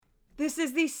This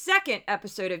is the second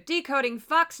episode of Decoding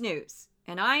Fox News,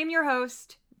 and I am your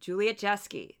host, Juliet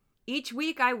Jeske. Each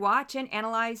week I watch and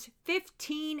analyze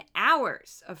 15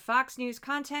 hours of Fox News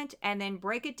content and then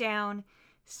break it down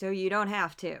so you don't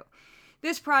have to.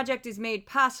 This project is made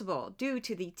possible due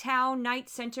to the Tao Knight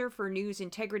Center for News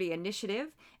Integrity Initiative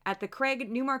at the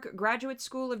Craig Newmark Graduate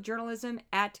School of Journalism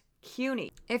at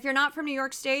CUNY. If you're not from New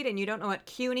York State and you don't know what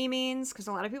CUNY means, because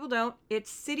a lot of people don't, it's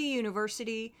City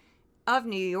University of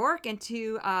New York. And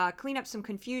to clean up some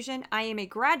confusion, I am a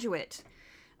graduate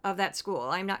of that school.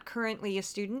 I'm not currently a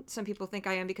student. Some people think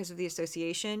I am because of the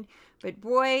association, but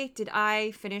boy, did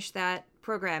I finish that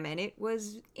program, and it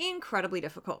was incredibly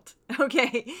difficult.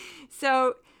 Okay,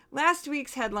 so last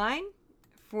week's headline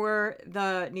for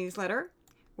the newsletter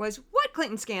was, "What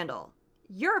Clinton scandal?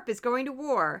 Europe is going to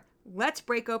war. Let's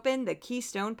break open the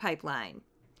Keystone pipeline."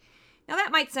 Now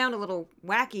that might sound a little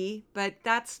wacky, but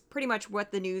that's pretty much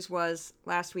what the news was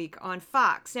last week on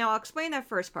Fox. Now I'll explain that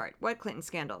first part. What Clinton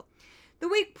scandal? The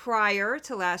week prior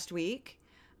to last week,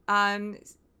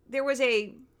 there was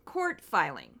a court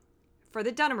filing for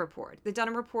the Dunham Report. The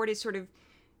Dunham Report is sort of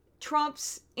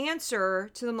Trump's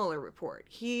answer to the Mueller report.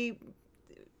 He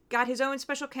got his own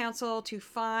special counsel to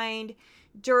find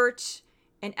dirt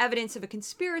and evidence of a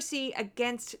conspiracy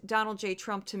against Donald J.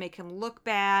 Trump to make him look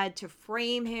bad, to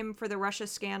frame him for the Russia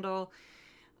scandal,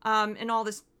 and all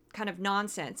this kind of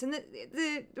nonsense. And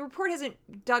the report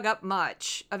hasn't dug up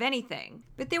much of anything.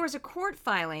 But there was a court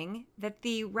filing that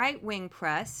the right-wing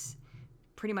press,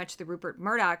 pretty much the Rupert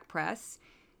Murdoch press,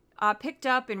 picked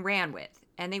up and ran with.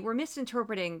 And they were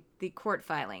misinterpreting the court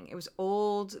filing. It was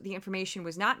old, the information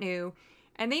was not new,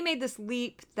 and they made this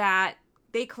leap that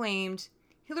they claimed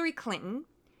Hillary Clinton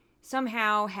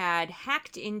somehow had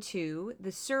hacked into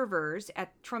the servers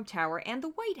at Trump Tower and the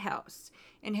White House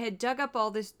and had dug up all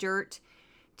this dirt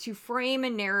to frame a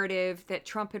narrative that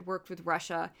Trump had worked with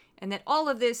Russia, and that all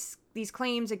of these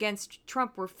claims against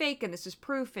Trump were fake, and this is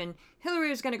proof, and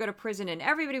Hillary was going to go to prison, and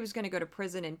everybody was going to go to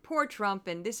prison, and poor Trump,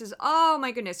 and this is, oh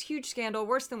my goodness, huge scandal,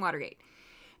 worse than Watergate.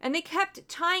 And they kept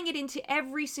tying it into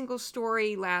every single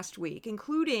story last week,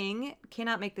 including,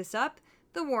 cannot make this up,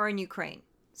 the war in Ukraine.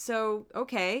 So,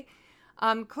 okay,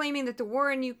 claiming that the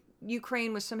war in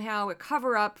Ukraine was somehow a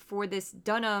cover-up for this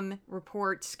Dunham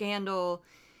report scandal,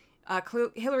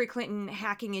 Hillary Clinton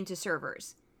hacking into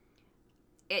servers.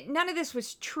 None of this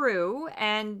was true,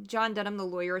 and John Dunham, the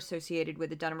lawyer associated with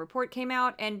the Dunham report, came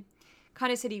out and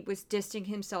kind of said he was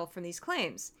distancing himself from these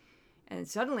claims. And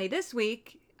suddenly this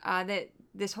week, that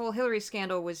this whole Hillary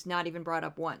scandal was not even brought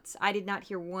up once. I did not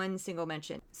hear one single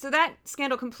mention. So that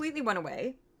scandal completely went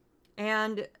away.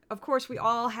 And of course, we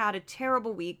all had a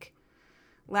terrible week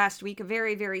last week, a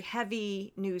very, very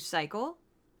heavy news cycle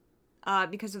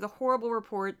because of the horrible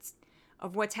reports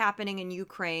of what's happening in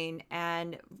Ukraine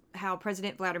and how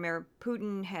President Vladimir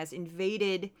Putin has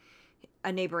invaded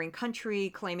a neighboring country,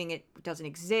 claiming it doesn't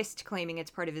exist, claiming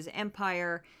it's part of his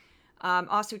empire,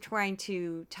 also trying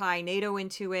to tie NATO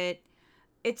into it.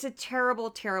 It's a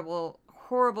terrible, terrible,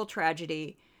 horrible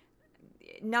tragedy.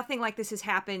 Nothing like this has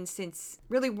happened since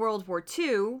really World War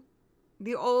II.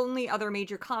 The only other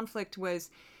major conflict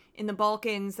was in the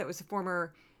Balkans. That was the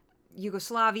former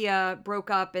Yugoslavia,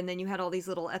 broke up, and then you had all these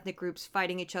little ethnic groups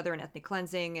fighting each other and ethnic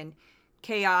cleansing and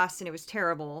chaos, and it was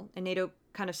terrible. And NATO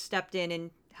kind of stepped in and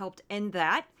helped end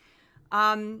that.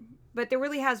 But there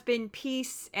really has been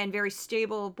peace and very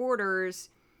stable borders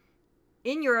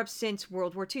in Europe since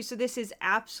World War II. So this is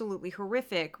absolutely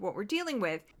horrific what we're dealing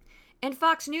with. And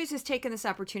Fox News has taken this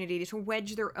opportunity to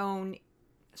wedge their own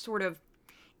sort of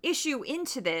issue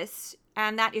into this.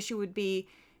 And that issue would be,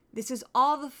 this is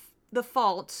all the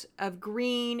fault of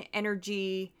green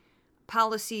energy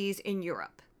policies in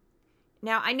Europe.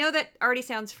 Now, I know that already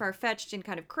sounds far-fetched and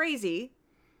kind of crazy,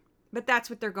 but that's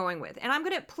what they're going with. And I'm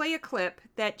going to play a clip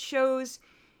that shows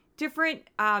different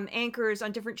anchors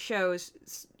on different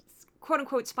shows,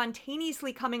 quote-unquote,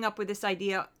 spontaneously coming up with this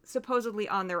idea, supposedly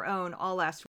on their own, all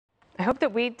last week. I hope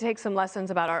that we take some lessons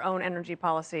about our own energy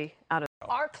policy out of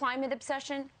our climate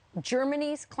obsession,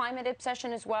 Germany's climate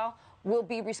obsession as well, will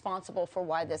be responsible for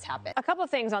why this happened. A couple of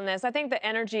things on this. I think that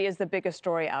energy is the biggest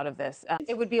story out of this.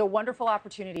 It would be a wonderful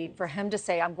opportunity for him to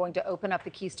say, I'm going to open up the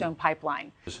Keystone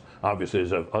pipeline. Obviously,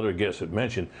 as other guests have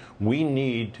mentioned, we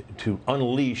need to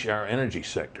unleash our energy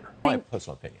sector. My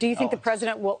personal opinion. Do you think the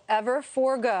president will ever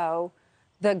forego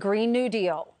the Green New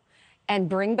Deal and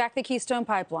bring back the Keystone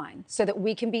pipeline so that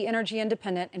we can be energy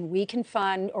independent and we can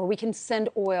fund or we can send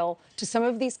oil to some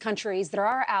of these countries that are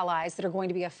our allies that are going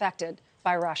to be affected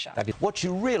by Russia? What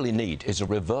you really need is a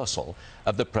reversal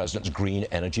of the president's green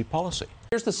energy policy.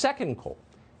 Here's the second goal.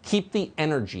 Keep the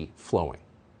energy flowing.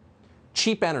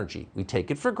 Cheap energy. We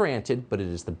take it for granted, but it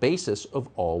is the basis of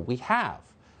all we have.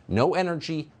 No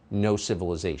energy, no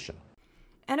civilization.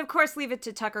 And of course, leave it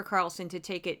to Tucker Carlson to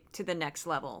take it to the next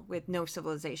level with no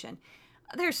civilization.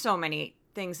 There's so many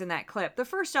things in that clip. The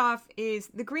first off is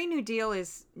the Green New Deal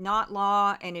is not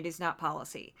law and it is not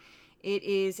policy. It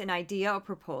is an idea, a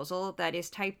proposal that is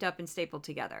typed up and stapled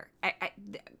together.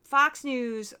 Fox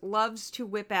News loves to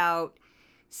whip out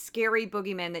scary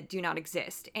boogeymen that do not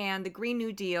exist. And the Green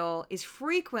New Deal is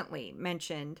frequently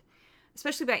mentioned,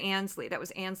 especially by Ansley. That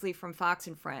was Ansley from Fox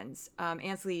and Friends.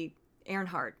 Ansley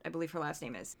Earnhardt, I believe her last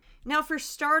name is. Now, for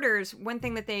starters, one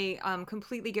thing that they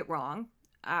completely get wrong,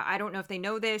 I don't know if they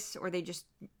know this or they just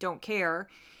don't care,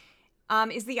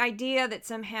 is the idea that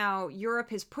somehow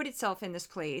Europe has put itself in this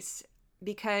place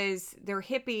because they're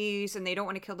hippies and they don't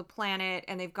want to kill the planet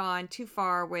and they've gone too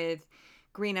far with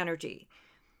green energy.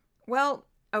 Well,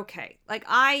 okay, like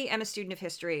I am a student of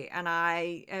history and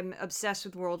I am obsessed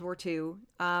with World War II.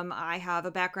 I have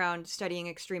a background studying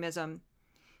extremism.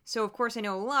 So, of course, I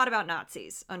know a lot about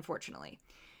Nazis, unfortunately.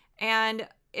 And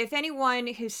if anyone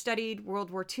who's studied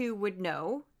World War II would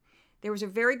know, there was a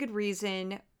very good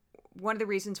reason, one of the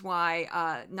reasons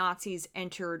why Nazis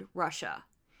entered Russia.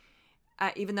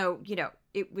 Even though,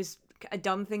 it was a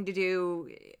dumb thing to do.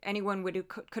 Anyone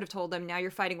could have told them, now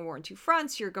you're fighting a war on two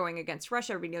fronts, you're going against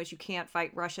Russia. Everybody knows you can't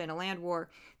fight Russia in a land war.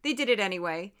 They did it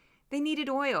anyway. They needed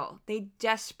oil. They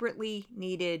desperately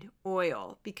needed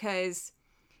oil because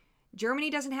Germany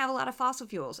doesn't have a lot of fossil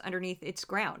fuels underneath its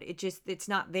ground. It's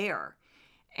not there.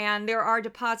 And there are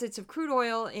deposits of crude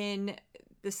oil in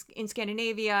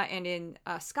Scandinavia and in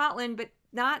Scotland, but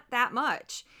not that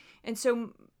much. And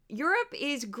so Europe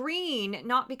is green,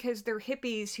 not because they're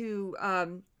hippies who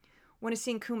want to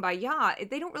sing Kumbaya.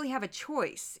 They don't really have a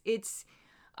choice. It's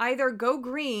either go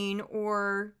green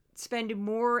or spend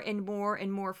more and more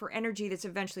and more for energy that's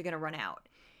eventually going to run out.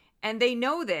 And they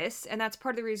know this, and that's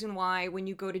part of the reason why when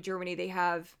you go to Germany, they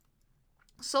have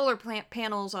solar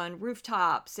panels on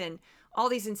rooftops and all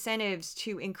these incentives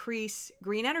to increase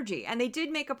green energy. And they did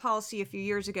make a policy a few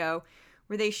years ago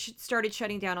where they started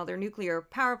shutting down all their nuclear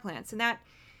power plants. And that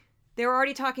they're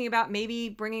already talking about maybe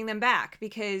bringing them back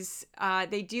because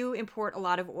they do import a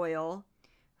lot of oil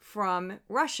from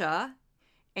Russia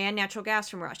and natural gas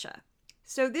from Russia.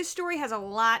 So this story has a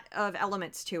lot of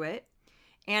elements to it.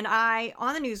 And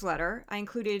on the newsletter, I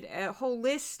included a whole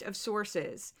list of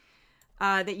sources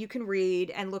that you can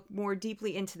read and look more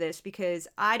deeply into this because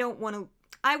I want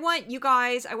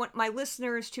my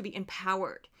listeners to be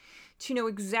empowered to know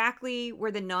exactly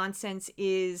where the nonsense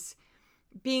is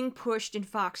being pushed in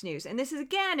Fox News. And this is,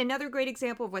 again, another great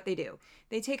example of what they do.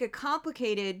 They take a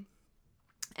complicated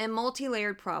and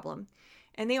multi-layered problem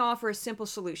and they offer a simple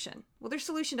solution. Well, their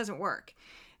solution doesn't work.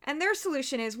 And their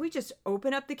solution is we just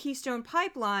open up the Keystone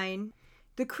pipeline,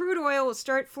 the crude oil will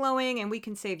start flowing, and we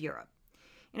can save Europe.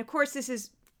 And of course, this is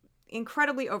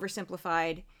incredibly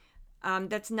oversimplified.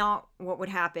 That's not what would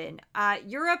happen.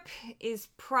 Europe is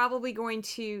probably going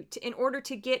to, in order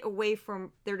to get away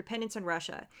from their dependence on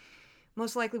Russia,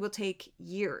 most likely will take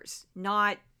years,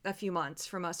 not a few months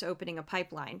from us opening a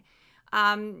pipeline.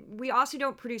 We also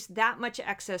don't produce that much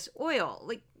excess oil.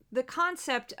 Like, the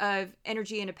concept of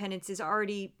energy independence is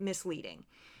already misleading.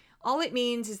 All it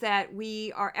means is that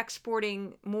we are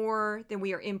exporting more than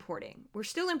we are importing. We're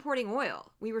still importing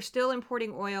oil. We were still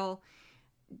importing oil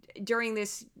during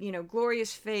this,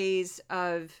 glorious phase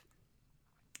of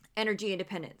energy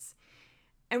independence.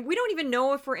 And we don't even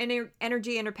know if we're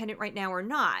energy independent right now or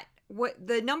not. What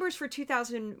the numbers for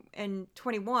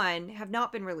 2021 have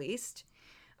not been released.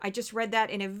 I just read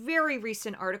that in a very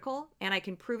recent article, and I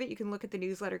can prove it. You can look at the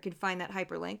newsletter, you can find that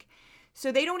hyperlink.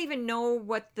 So they don't even know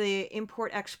what the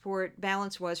import-export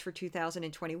balance was for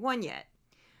 2021 yet.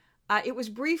 It was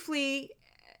briefly,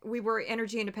 we were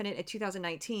energy independent in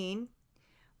 2019,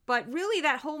 but really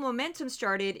that whole momentum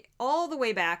started all the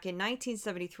way back in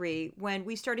 1973 when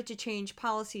we started to change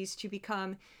policies to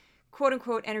become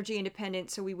quote-unquote energy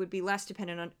independent so we would be less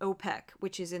dependent on OPEC,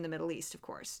 which is in the Middle East, of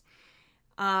course.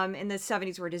 In the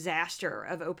 70s were a disaster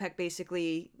of OPEC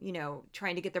basically,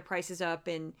 trying to get their prices up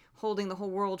and holding the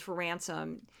whole world for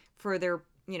ransom for their,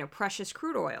 precious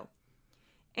crude oil.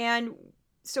 And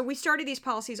so we started these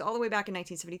policies all the way back in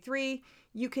 1973.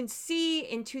 You can see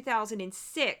in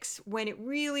 2006 when it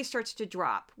really starts to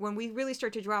drop, when we really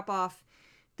start to drop off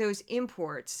those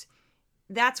imports,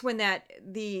 that's when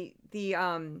the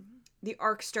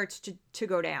arc starts to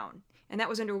go down. And that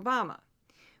was under Obama.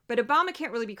 But Obama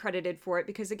can't really be credited for it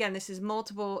because, again, this is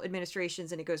multiple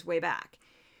administrations and it goes way back.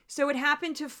 So it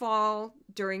happened to fall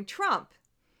during Trump.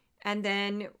 And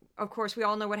then of course, we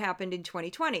all know what happened in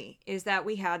 2020 is that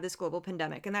we had this global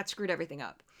pandemic, and that screwed everything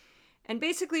up. And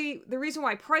basically, the reason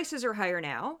why prices are higher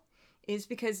now is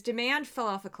because demand fell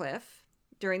off a cliff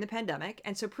during the pandemic,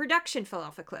 and so production fell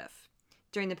off a cliff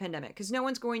during the pandemic, because no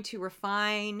one's going to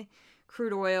refine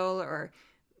crude oil or,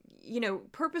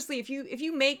 purposely, if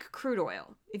you make crude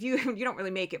oil, if you you don't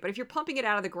really make it, but if you're pumping it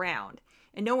out of the ground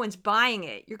and no one's buying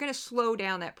it, you're going to slow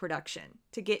down that production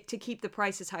to keep the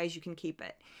price as high as you can keep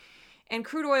it. And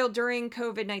crude oil during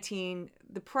COVID-19,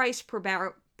 the price per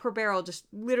barrel just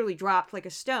literally dropped like a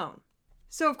stone.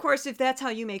 So of course, if that's how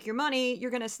you make your money,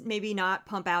 you're going to maybe not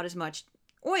pump out as much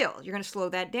oil. You're going to slow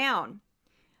that down.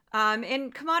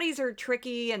 And commodities are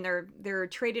tricky, and they're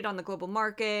traded on the global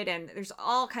market, and there's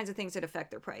all kinds of things that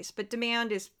affect their price. But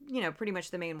demand is, pretty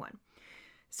much the main one.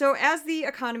 So as the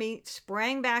economy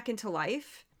sprang back into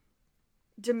life,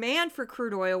 demand for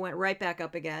crude oil went right back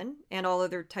up again, and all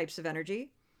other types of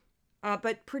energy.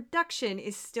 But production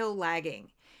is still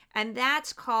lagging, and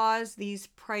that's caused these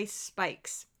price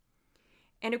spikes.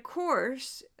 And of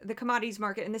course, the commodities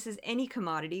market, and this is any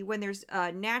commodity, when there's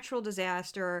a natural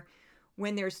disaster,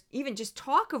 when there's even just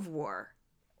talk of war,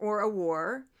 or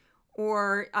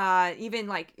even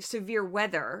like severe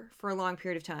weather for a long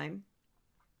period of time,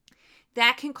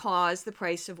 that can cause the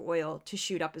price of oil to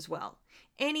shoot up as well.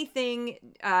 Anything,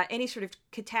 any sort of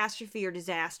catastrophe or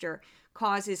disaster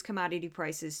causes commodity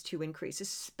prices to increase,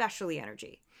 especially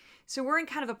energy. So we're in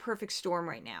kind of a perfect storm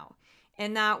right now.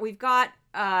 And that we've got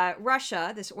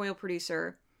Russia, this oil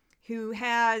producer, who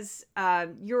has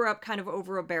Europe kind of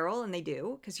over a barrel, and they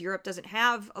do, because Europe doesn't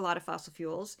have a lot of fossil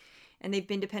fuels, and they've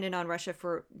been dependent on Russia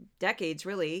for decades,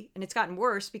 really. And it's gotten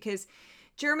worse because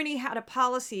Germany had a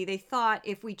policy. They thought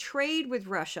if we trade with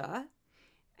Russia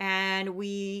and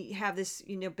we have this,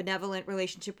 benevolent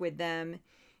relationship with them,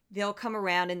 they'll come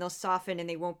around and they'll soften, and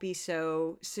they won't be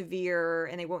so severe,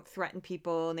 and they won't threaten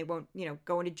people, and they won't,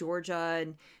 go into Georgia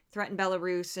and threaten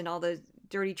Belarus and all the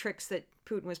dirty tricks that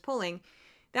Putin was pulling.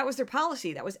 That was their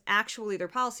policy. That was actually their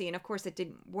policy. And of course, it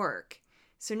didn't work.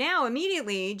 So now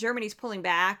immediately Germany's pulling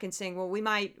back and saying, well, we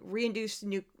might reintroduce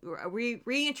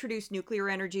nuclear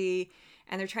energy,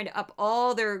 and they're trying to up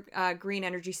all their green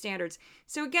energy standards.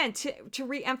 So again, to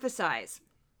reemphasize,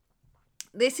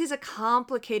 this is a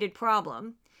complicated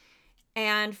problem.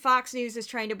 And Fox News is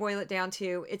trying to boil it down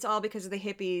to, it's all because of the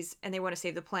hippies and they want to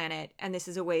save the planet, and this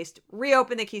is a waste.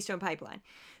 Reopen the Keystone Pipeline.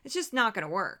 It's just not going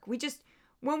to work.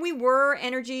 When we were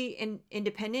energy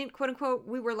independent, quote unquote,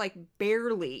 we were like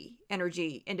barely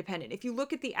energy independent. If you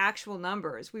look at the actual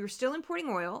numbers, we were still importing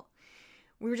oil.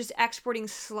 We were just exporting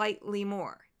slightly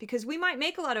more, because we might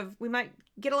get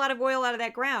a lot of oil out of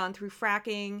that ground through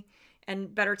fracking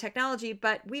and better technology,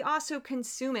 but we also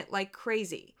consume it like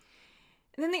crazy.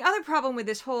 And then the other problem with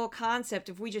this whole concept,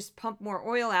 if we just pump more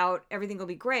oil out, everything will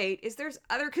be great, is there's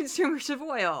other consumers of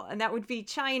oil, and that would be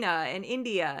China and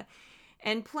India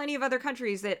and plenty of other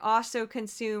countries that also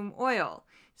consume oil.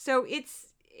 So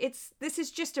this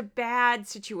is just a bad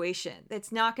situation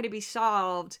that's not going to be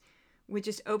solved with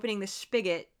just opening the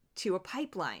spigot to a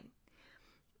pipeline.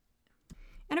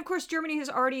 And of course, Germany has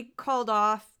already called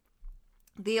off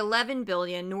the 11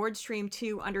 billion Nord Stream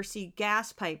 2 undersea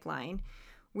gas pipeline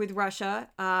with Russia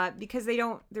because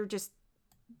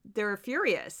they're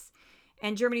furious.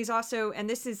 And Germany's also, and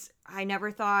this is, I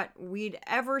never thought we'd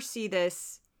ever see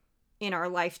this in our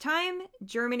lifetime,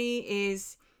 Germany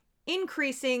is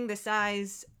increasing the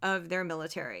size of their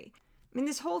military. I mean,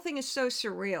 this whole thing is so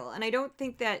surreal, and I don't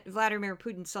think that Vladimir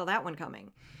Putin saw that one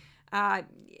coming.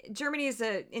 Germany is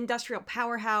an industrial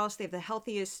powerhouse. They have the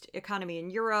healthiest economy in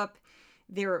Europe.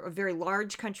 They're a very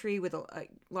large country with a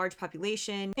large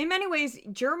population. In many ways,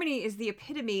 Germany is the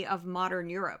epitome of modern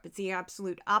Europe. It's the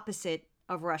absolute opposite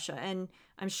of Russia. And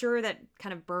I'm sure that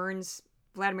kind of burns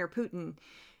Vladimir Putin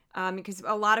because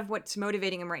a lot of what's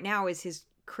motivating him right now is his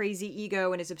crazy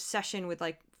ego and his obsession with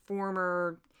like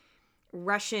former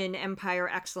Russian Empire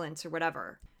excellence or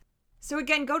whatever. So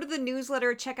again, go to the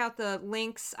newsletter, check out the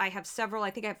links. I have several, I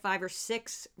think I have 5 or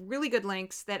 6 really good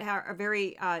links that are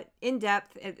very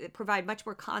in-depth, provide much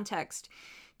more context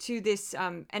to this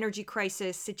energy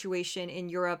crisis situation in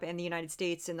Europe and the United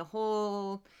States and the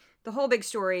whole big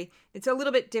story. It's a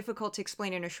little bit difficult to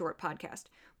explain in a short podcast.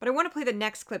 But I want to play the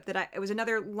next clip it was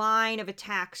another line of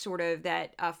attack sort of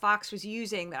that Fox was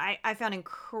using that I found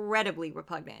incredibly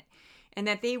repugnant. And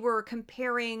that they were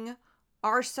comparing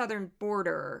our southern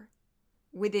border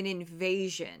with an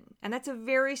invasion. And that's a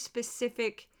very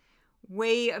specific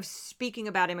way of speaking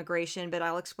about immigration, but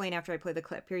I'll explain after I play the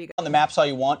clip. Here you go. On the maps all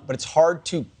you want, but it's hard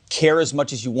to care as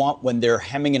much as you want when they're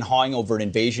hemming and hawing over an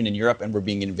invasion in Europe and we're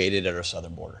being invaded at our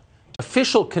southern border.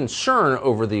 Official concern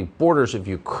over the borders of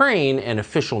Ukraine and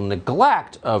official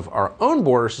neglect of our own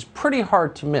borders is pretty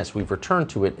hard to miss. We've returned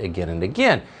to it again and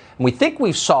again. And we think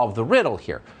we've solved the riddle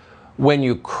here. When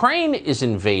Ukraine is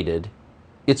invaded,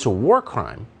 it's a war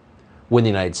crime. When the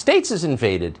United States is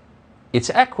invaded, it's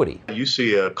equity. You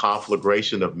see a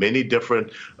conflagration of many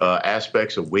different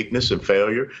aspects of weakness and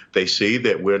failure. They see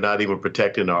that we're not even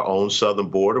protecting our own southern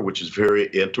border, which is very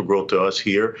integral to us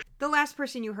here. The last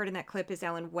person you heard in that clip is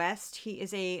Alan West. He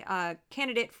is a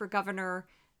candidate for governor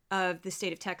of the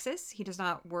state of Texas. He does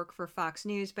not work for Fox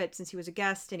News, but since he was a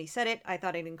guest and he said it, I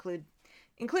thought I'd include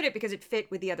it because it fit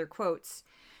with the other quotes.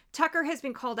 Tucker has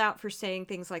been called out for saying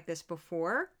things like this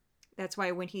before. That's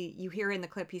why when you hear in the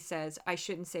clip, he says, I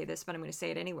shouldn't say this, but I'm going to say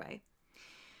it anyway.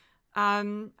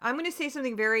 I'm going to say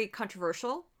something very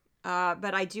controversial,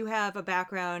 but I do have a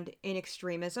background in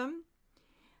extremism.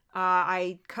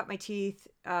 I cut my teeth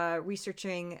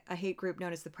researching a hate group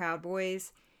known as the Proud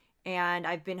Boys, and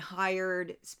I've been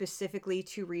hired specifically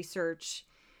to research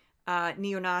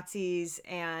neo-Nazis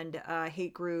and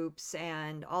hate groups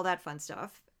and all that fun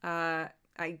stuff.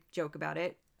 I joke about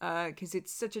it because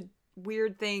it's such a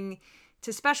weird thing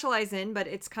to specialize in, but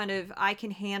it's kind of, I can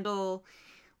handle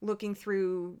looking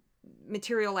through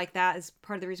material like that as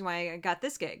part of the reason why I got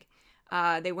this gig.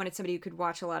 They wanted somebody who could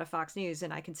watch a lot of Fox News,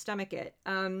 and I can stomach it.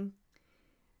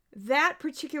 That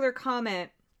particular comment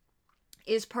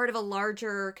is part of a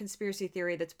larger conspiracy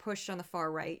theory that's pushed on the far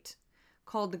right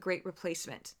called the Great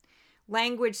Replacement.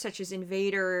 Language such as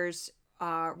invaders,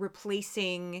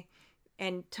 replacing,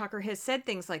 and Tucker has said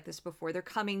things like this before. They're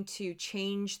coming to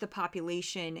change the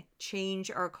population,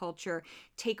 change our culture,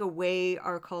 take away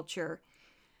our culture.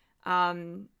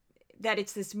 That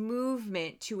it's this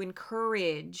movement to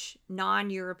encourage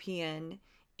non-European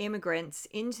immigrants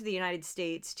into the United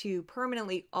States to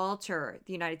permanently alter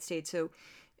the United States so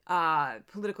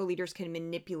political leaders can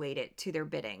manipulate it to their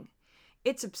bidding.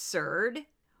 It's absurd.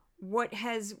 What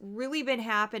has really been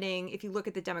happening, if you look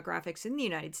at the demographics in the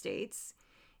United States,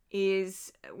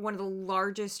 is one of the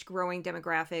largest growing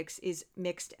demographics is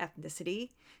mixed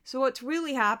ethnicity. So what's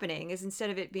really happening is instead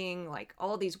of it being like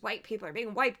all these white people are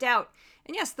being wiped out,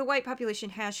 and yes, the white population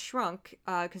has shrunk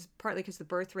partly because the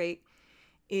birth rate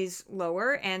is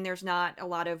lower and there's not a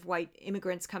lot of white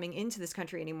immigrants coming into this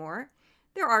country anymore.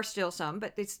 There are still some,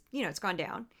 but it's gone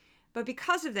down. But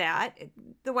because of that,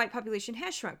 the white population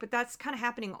has shrunk. But that's kind of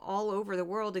happening all over the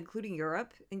world, including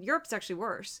Europe. And Europe's actually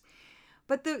worse.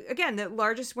 But one of the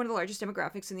largest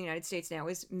demographics in the United States now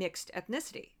is mixed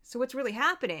ethnicity. So what's really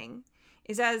happening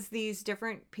is as these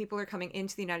different people are coming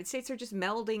into the United States, they're just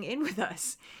melding in with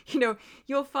us.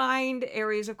 You'll find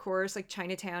areas, of course, like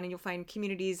Chinatown, and you'll find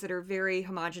communities that are very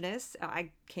homogenous. I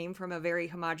came from a very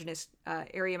homogenous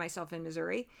area myself in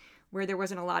Missouri, where there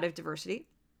wasn't a lot of diversity.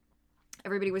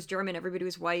 Everybody was German, everybody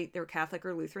was white, they were Catholic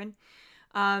or Lutheran.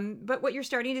 But what you're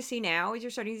starting to see now is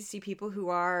you're starting to see people who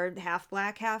are half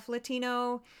black, half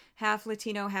Latino, half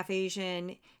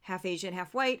Asian,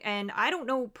 half white. And I don't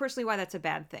know personally why that's a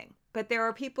bad thing. But there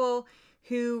are people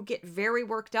who get very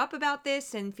worked up about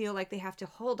this and feel like they have to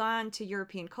hold on to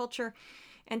European culture.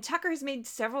 And Tucker has made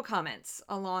several comments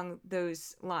along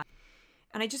those lines.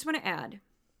 And I just want to add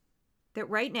that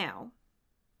right now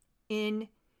in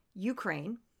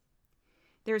Ukraine,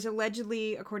 there's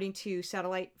allegedly, according to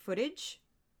satellite footage,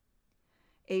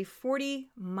 a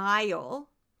 40-mile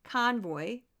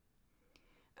convoy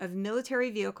of military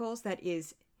vehicles that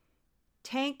is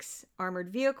tanks,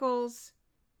 armored vehicles,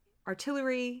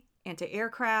 artillery,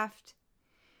 anti-aircraft,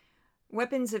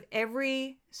 weapons of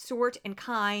every sort and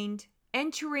kind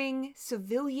entering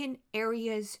civilian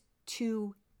areas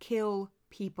to kill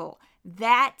people.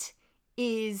 That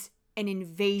is an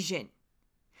invasion.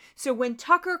 So when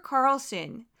Tucker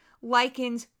Carlson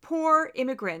likens poor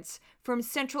immigrants from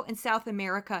Central and South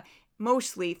America,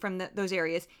 mostly from those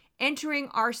areas, entering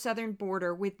our southern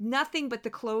border with nothing but the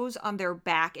clothes on their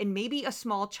back and maybe a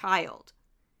small child,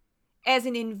 as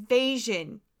an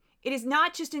invasion, it is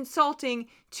not just insulting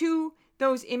to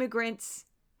those immigrants,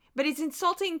 but it's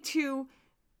insulting to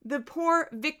the poor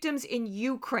victims in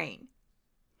Ukraine.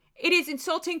 It is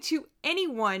insulting to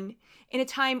anyone in a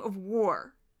time of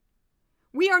war.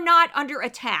 We are not under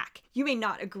attack. You may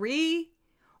not agree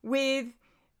with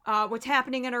what's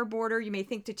happening at our border. You may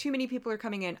think that too many people are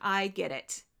coming in. I get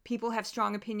it. People have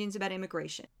strong opinions about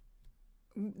immigration.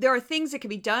 There are things that can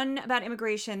be done about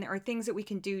immigration. There are things that we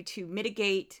can do to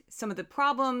mitigate some of the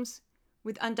problems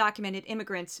with undocumented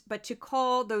immigrants. But to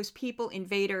call those people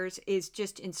invaders is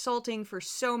just insulting for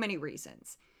so many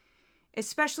reasons,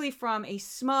 especially from a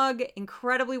smug,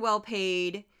 incredibly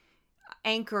well-paid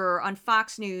anchor on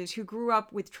Fox News who grew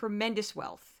up with tremendous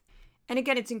wealth. And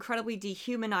again, it's incredibly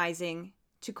dehumanizing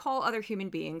to call other human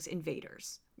beings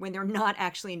invaders when they're not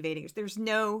actually invading us. There's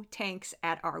no tanks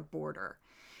at our border.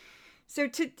 So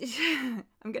I'm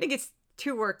going to get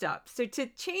too worked up. So to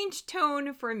change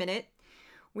tone for a minute,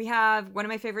 we have one of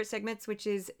my favorite segments, which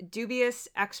is Dubious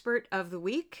Expert of the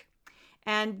Week.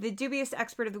 And the dubious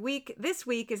expert of the week this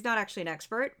week is not actually an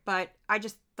expert, but I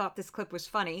just thought this clip was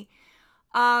funny.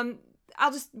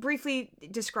 I'll just briefly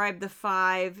describe The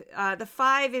Five. The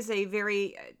Five is a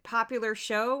very popular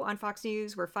show on Fox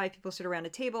News where five people sit around a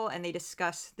table and they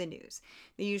discuss the news.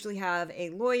 They usually have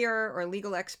a lawyer or a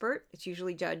legal expert. It's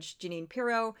usually Judge Jeanine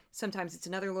Pirro. Sometimes it's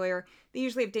another lawyer. They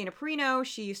usually have Dana Perino.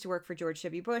 She used to work for George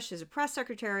W. Bush as a press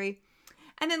secretary.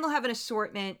 And then they'll have an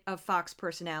assortment of Fox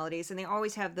personalities, and they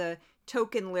always have the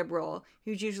token liberal,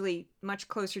 who's usually much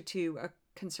closer to a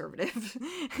conservative.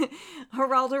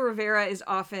 Geraldo Rivera is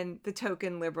often the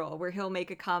token liberal, where he'll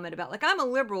make a comment about, like, I'm a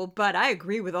liberal, but I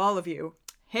agree with all of you.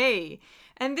 Hey.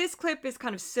 And this clip is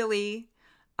kind of silly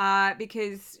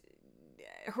because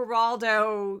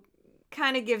Geraldo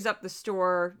kind of gives up the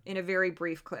store in a very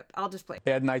brief clip. I'll just play.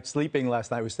 Bad night sleeping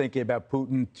last night. I was thinking about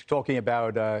Putin talking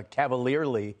about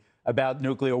cavalierly about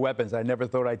nuclear weapons. I never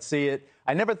thought I'd see it.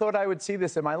 I never thought I would see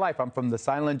this in my life. I'm from the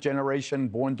silent generation,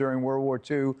 born during World War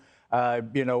II.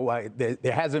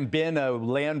 There hasn't been a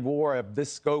land war of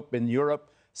this scope in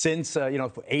Europe since,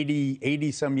 for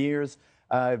 80 some years.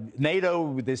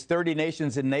 NATO, there's 30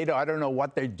 nations in NATO. I don't know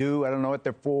what they do. I don't know what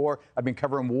they're for. I've been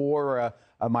covering war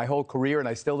my whole career, and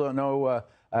I still don't know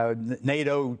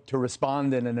NATO to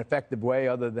respond in an effective way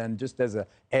other than just as an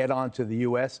add-on to the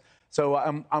U.S. So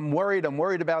I'm worried. I'm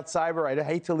worried about cyber. I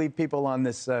hate to leave people on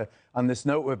this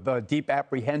note with deep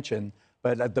apprehension.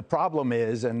 But the problem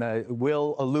is, and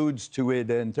Will alludes to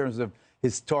it in terms of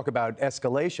his talk about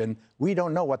escalation, we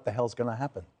don't know what the hell's going to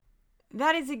happen.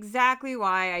 That is exactly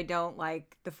why I don't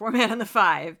like the format on The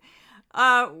Five.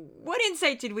 What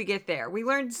insight did we get there? We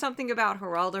learned something about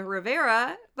Geraldo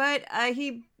Rivera, but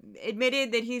he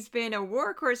admitted that he's been a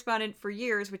war correspondent for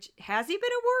years, which, has he been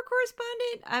a war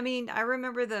correspondent? I mean, I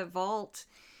remember the Vault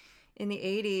in the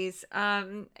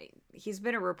 80s. He's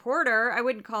been a reporter. I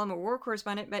wouldn't call him a war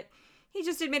correspondent, but he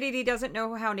just admitted he doesn't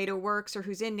know how NATO works or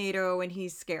who's in NATO, and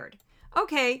he's scared.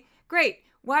 Okay, great.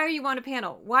 Why are you on a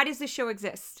panel? Why does this show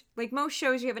exist? Like most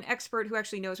shows, you have an expert who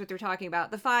actually knows what they're talking about.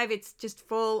 The Five, it's just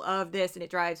full of this, and it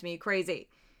drives me crazy.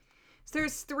 So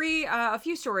there's a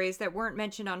few stories that weren't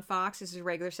mentioned on Fox. This is a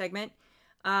regular segment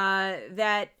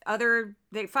that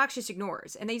Fox just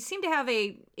ignores, and they seem to have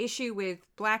a issue with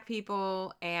Black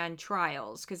people and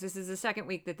trials because this is the second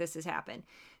week that this has happened.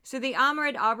 So the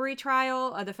Ahmaud Arbery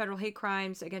trial, the federal hate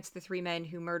crimes against the three men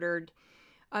who murdered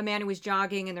a man who was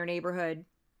jogging in their neighborhood.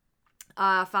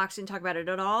 Fox didn't talk about it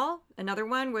at all. Another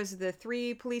one was the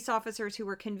three police officers who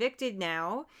were convicted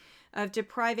now of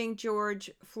depriving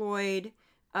George Floyd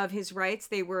of his rights.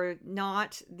 They were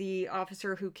not the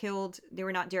officer who killed, they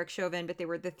were not Derek Chauvin, but they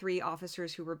were the three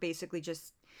officers who were basically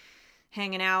just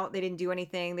hanging out. They didn't do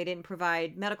anything. They didn't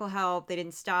provide medical help. They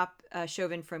didn't stop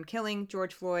Chauvin from killing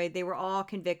George Floyd. They were all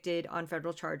convicted on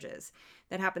federal charges.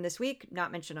 That happened this week,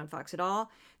 not mentioned on Fox at all.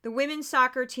 The women's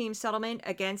soccer team settlement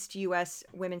against U.S.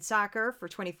 women's soccer for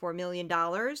 $24 million,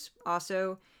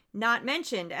 also not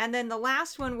mentioned. And then the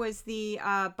last one was the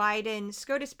Biden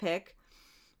SCOTUS pick,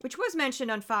 which was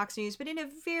mentioned on Fox News, but in a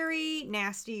very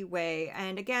nasty way.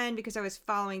 And again, because I was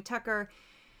following Tucker,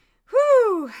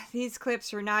 these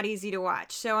clips are not easy to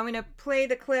watch. So I'm going to play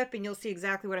the clip and you'll see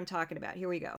exactly what I'm talking about. Here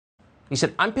we go. He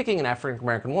said, I'm picking an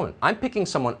African-American woman. I'm picking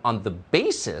someone on the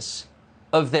basis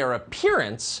of their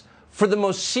appearance for the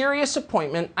most serious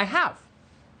appointment I have.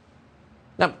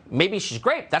 Now, maybe she's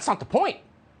great. That's not the point.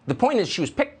 The point is she was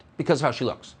picked because of how she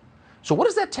looks. So what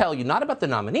does that tell you, not about the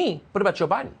nominee, but about Joe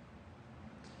Biden?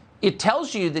 It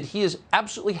tells you that he is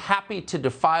absolutely happy to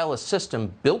defile a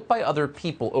system built by other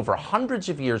people over hundreds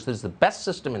of years that is the best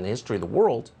system in the history of the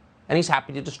world, and he's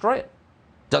happy to destroy it.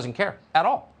 Doesn't care at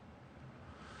all.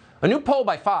 A new poll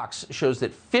by Fox shows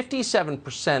that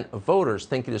 57% of voters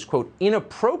think it is, quote,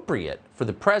 inappropriate for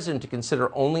the president to consider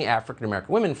only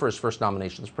African-American women for his first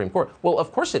nomination to the Supreme Court. Well,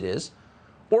 of course it is,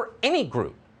 or any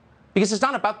group. Because it's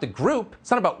not about the group,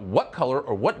 it's not about what color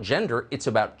or what gender, it's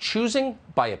about choosing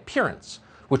by appearance,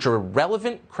 which are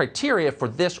relevant criteria for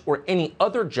this or any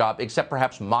other job except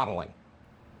perhaps modeling.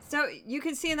 So you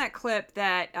can see in that clip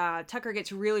that Tucker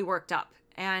gets really worked up.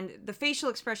 And the facial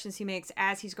expressions he makes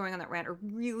as he's going on that rant are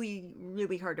really,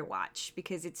 really hard to watch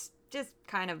because it's just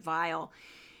kind of vile.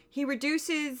 He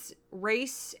reduces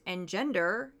race and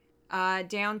gender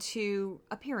down to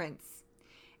appearance.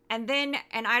 And then,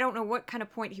 and I don't know what kind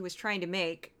of point he was trying to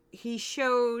make, he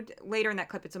showed later in that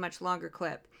clip, it's a much longer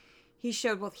clip, he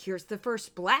showed, well, here's the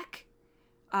first black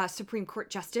Supreme Court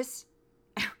justice,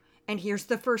 and here's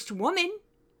the first woman.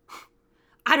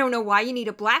 I don't know why you need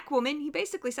a black woman. He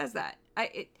basically says that.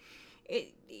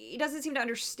 He doesn't seem to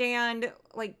understand,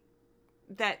 like,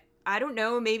 that, I don't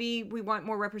know, maybe we want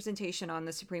more representation on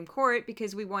the Supreme Court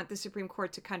because we want the Supreme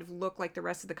Court to kind of look like the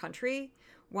rest of the country.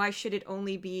 Why should it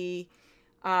only be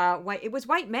white? It was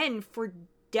white men for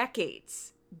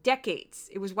decades. Decades.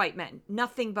 It was white men.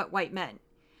 Nothing but white men.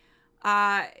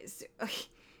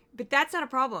 But that's not a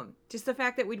problem. Just the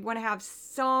fact that we'd want to have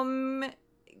some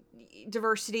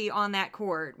diversity on that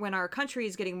court when our country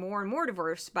is getting more and more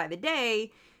diverse by the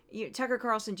day. Tucker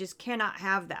Carlson just cannot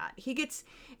have that. He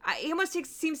almost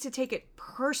seems to take it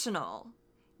personal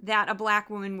that a black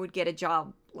woman would get a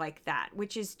job like that,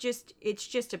 which is it's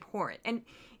just abhorrent. And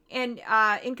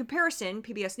in comparison,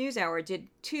 PBS NewsHour did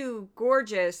 2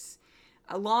 gorgeous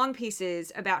long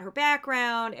pieces about her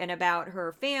background and about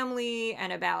her family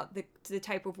and about the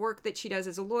type of work that she does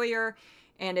as a lawyer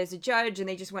and as a judge. And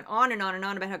they just went on and on and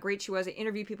on about how great she was. They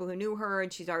interviewed people who knew her,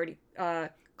 and she's already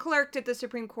clerked at the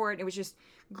Supreme Court. It was just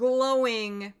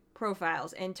glowing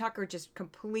profiles, and Tucker just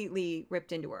completely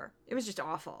ripped into her. It was just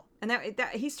awful. And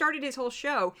that he started his whole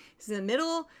show. This is in the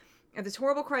middle of this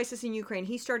horrible crisis in Ukraine.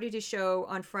 He started his show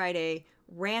on Friday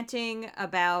ranting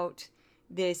about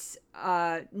this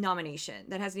nomination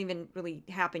that hasn't even really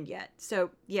happened yet. So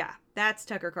yeah, that's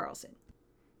Tucker Carlson.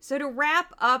 So to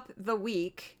wrap up the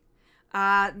week,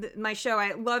 my show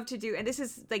I love to do, and this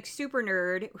is like super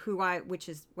nerd, which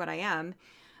is what I am.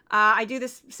 I do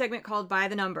this segment called By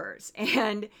the Numbers,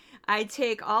 and I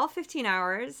take all 15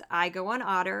 hours, I go on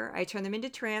Otter, I turn them into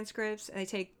transcripts, and I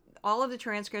take all of the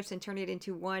transcripts and turn it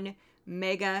into one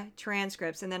mega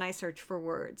transcripts, and then I search for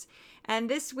words. And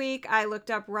this week I looked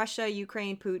up Russia,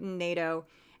 Ukraine, Putin, NATO,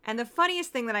 and the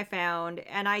funniest thing that I found,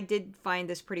 and I did find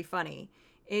this pretty funny,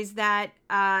 is that,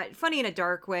 funny in a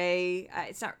dark way,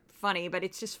 it's not funny, but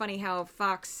it's just funny how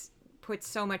Fox puts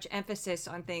so much emphasis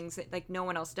on things that like no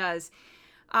one else does.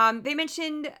 They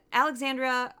mentioned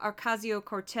Alexandria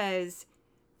Ocasio-Cortez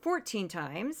 14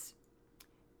 times,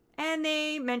 and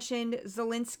they mentioned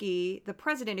Zelensky, the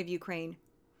president of Ukraine,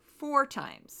 4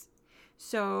 times.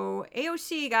 So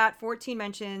AOC got 14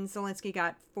 mentions, Zelensky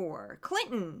got 4.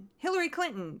 Hillary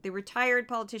Clinton, the retired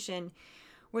politician,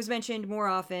 was mentioned more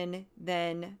often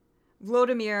than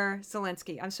Volodymyr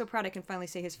Zelensky. I'm so proud I can finally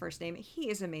say his first name. He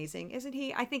is amazing, isn't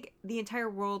he? I think the entire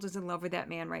world is in love with that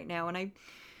man right now, and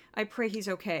I pray he's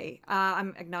okay.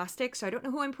 I'm agnostic, so I don't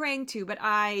know who I'm praying to, but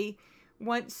I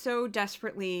want so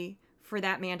desperately for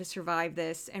that man to survive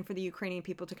this and for the Ukrainian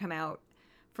people to come out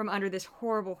from under this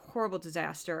horrible, horrible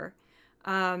disaster.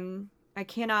 I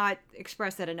cannot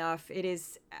express that enough. It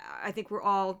is, I think we're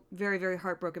all very, very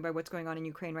heartbroken by what's going on in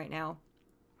Ukraine right now.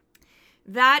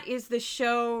 That is the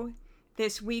show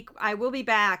this week. I will be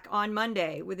back on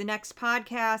Monday with the next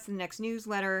podcast and the next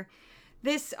newsletter.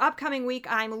 This upcoming week,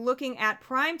 I'm looking at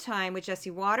Primetime with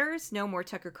Jesse Waters. No more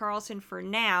Tucker Carlson for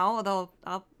now, although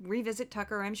I'll revisit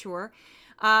Tucker, I'm sure.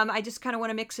 I just kind of want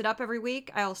to mix it up every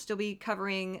week. I'll still be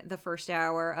covering the first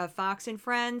hour of Fox and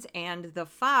Friends and The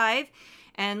Five.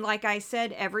 And like I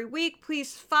said, every week,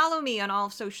 please follow me on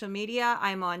all social media.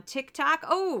 I'm on TikTok.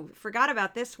 Oh, forgot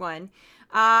about this one.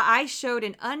 I showed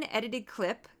an unedited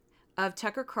clip of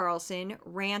Tucker Carlson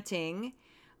ranting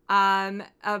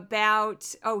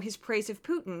about his praise of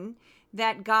Putin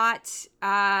that got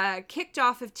kicked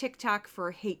off of TikTok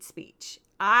for hate speech.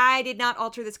 I did not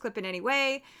alter this clip in any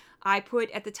way. I put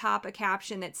at the top a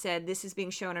caption that said, "This is being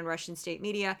shown on Russian state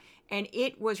media," and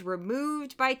it was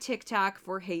removed by TikTok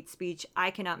for hate speech.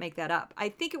 I cannot make that up. I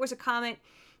think it was a comment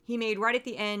he made right at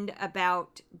the end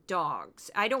about dogs.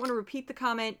 I don't want to repeat the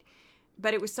comment,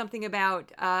 but it was something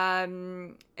about, I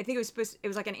think it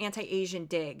was like an anti-Asian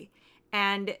dig.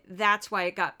 And that's why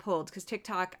it got pulled, because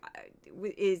TikTok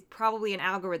is probably an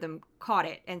algorithm caught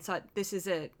it and thought this is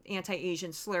an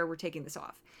anti-Asian slur. We're taking this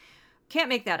off. Can't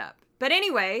make that up. But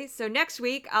anyway, so next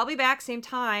week I'll be back, same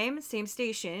time, same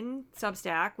station,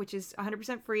 Substack, which is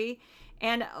 100% free.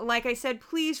 And like I said,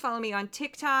 please follow me on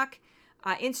TikTok,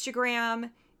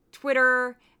 Instagram,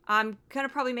 Twitter. I'm going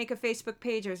to probably make a Facebook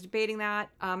page. I was debating that.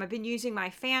 I've been using my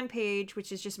fan page,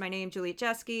 which is just my name, Juliet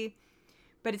Jeske.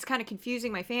 But it's kind of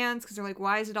confusing my fans because they're like,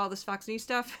 why is it all this Fox News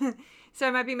stuff? So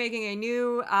I might be making a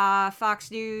new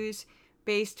Fox News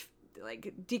based,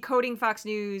 like Decoding Fox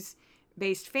News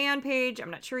based fan page.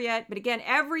 I'm not sure yet. But again,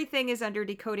 everything is under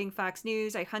Decoding Fox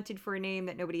News. I hunted for a name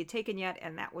that nobody had taken yet,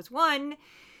 and that was one.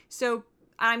 So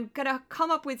I'm going to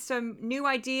come up with some new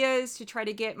ideas to try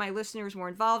to get my listeners more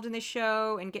involved in the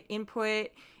show and get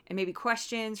input and maybe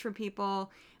questions from people.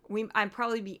 I'm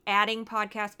probably be adding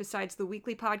podcasts besides the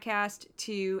weekly podcast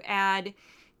to add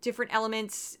different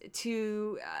elements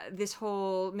to this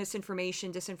whole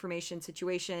misinformation, disinformation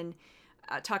situation.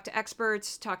 Talk to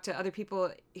experts, talk to other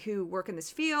people who work in this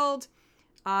field.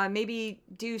 Maybe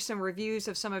do some reviews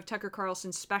of some of Tucker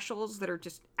Carlson's specials that are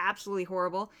just absolutely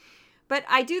horrible. But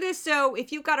I do this so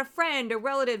if you've got a friend, a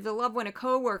relative, a loved one, a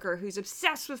coworker who's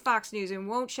obsessed with Fox News and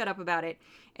won't shut up about it,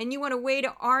 and you want a way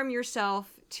to arm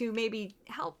yourself to maybe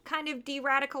help kind of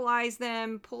de-radicalize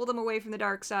them, pull them away from the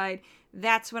dark side,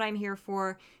 that's what I'm here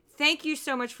for. Thank you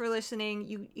so much for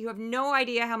listening. You have no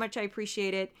idea how much I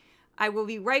appreciate it. I will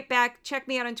be right back. Check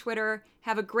me out on Twitter.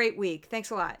 Have a great week.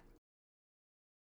 Thanks a lot.